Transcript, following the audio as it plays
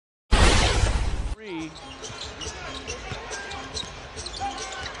He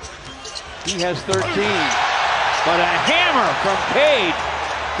has 13, but a hammer from Cade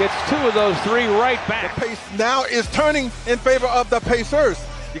gets 2 of those 3 right back. The pace now is turning in favor of the Pacers.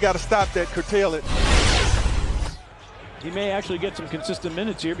 You got to stop that, curtail it. He may actually get some consistent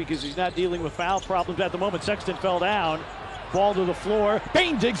minutes here because he's not dealing with foul problems at the moment. Sexton fell down. Ball to the floor.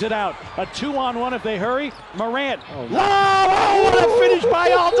 Bane digs it out. A 2-on-1 if they hurry. Morant. Oh, what a finish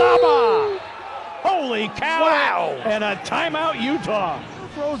by Aldama! Holy cow! Wow! And a timeout, Utah.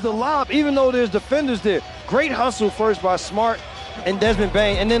 Throws the lob, even though there's defenders there. Great hustle first by Smart and Desmond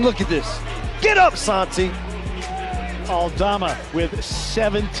Bane. And then look at this. Get up, Santi. Aldama with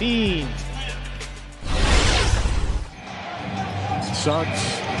 17. Suggs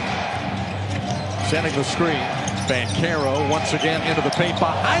sending the screen. Banchero once again into the paint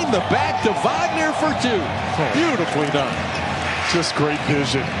behind the back to Wagner for 2. Beautifully done. Just great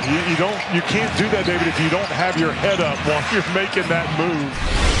vision. You can't do that, David, if you don't have your head up while you're making that move.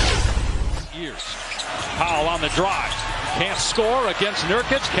 Years. Powell on the drive. Can't score against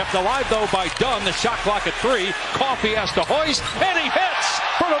Nurkic. Kept alive though by Dunn. The shot clock at 3. Coffey has to hoist, and he hits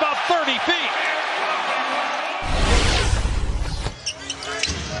from about 30 feet.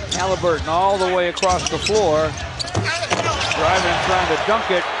 Halliburton all the way across the floor. Driving, trying to dunk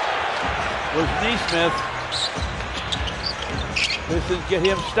it was Nesmith. This is get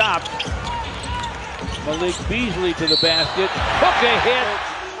him stopped. Malik Beasley to the basket. Hook a hit.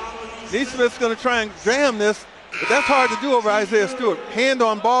 Nesmith's going to try and jam this, but that's hard to do over Isaiah Stewart. Hand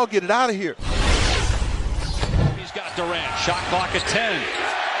on ball, get it out of here. He's got Durant. Shot clock at 10.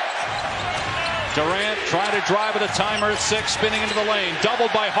 Durant trying to drive at a timer at 6, spinning into the lane.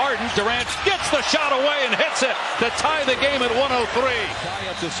 Doubled by Harden. Durant gets the shot away and hits it to tie the game at 103.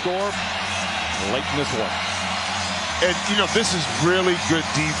 Tie up the score late in this one. And, this is really good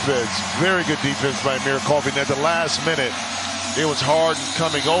defense. Very good defense by Amir Coffey. And at the last minute, it was Harden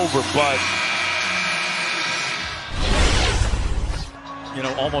coming over, but...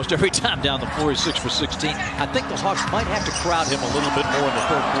 almost every time down the floor, he's 6 for 16. I think the Hawks might have to crowd him a little bit more in the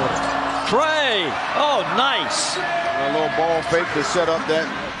third quarter. Trey! Oh, nice! A little ball fake to set up that.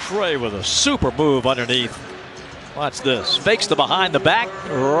 Trey with a super move underneath. Watch this. Fakes the behind the back,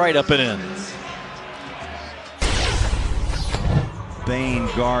 right up and in. Bane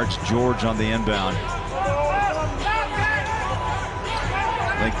guards George on the inbound.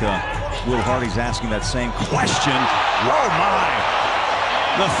 I think Will Hardy's asking that same question. Oh my!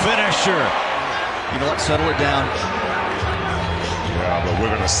 The finisher. You know what? Settle it down. Yeah, but we're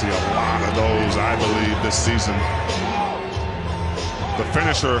going to see a lot of those, I believe, this season. The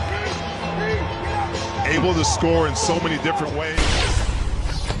finisher, able to score in so many different ways.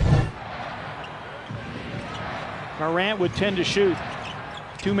 Morant would tend to shoot.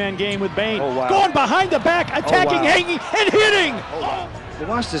 2-man game with Bane. Oh, wow. Going behind the back, attacking, hanging, and hitting. But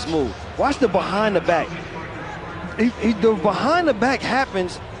watch this move. Watch the behind the back. The behind the back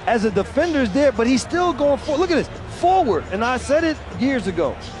happens as a defender's there, but he's still going forward. Look at this, forward. And I said it years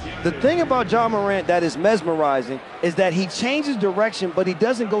ago. The thing about Ja Morant that is mesmerizing is that he changes direction, but he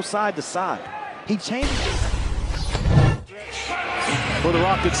doesn't go side to side. He changes. For the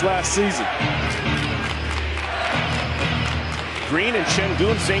Rockets last season. Green and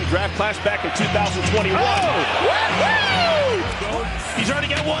Şengün, same draft class back in 2021. He's already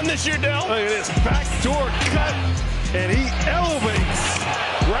got one this year, Dell. Look at this backdoor cut, and he elevates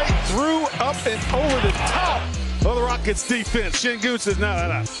right through, up and over the top of the Rockets defense. Şengün says,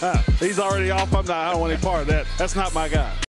 no. He's already off. I don't want any part of that. That's not my guy.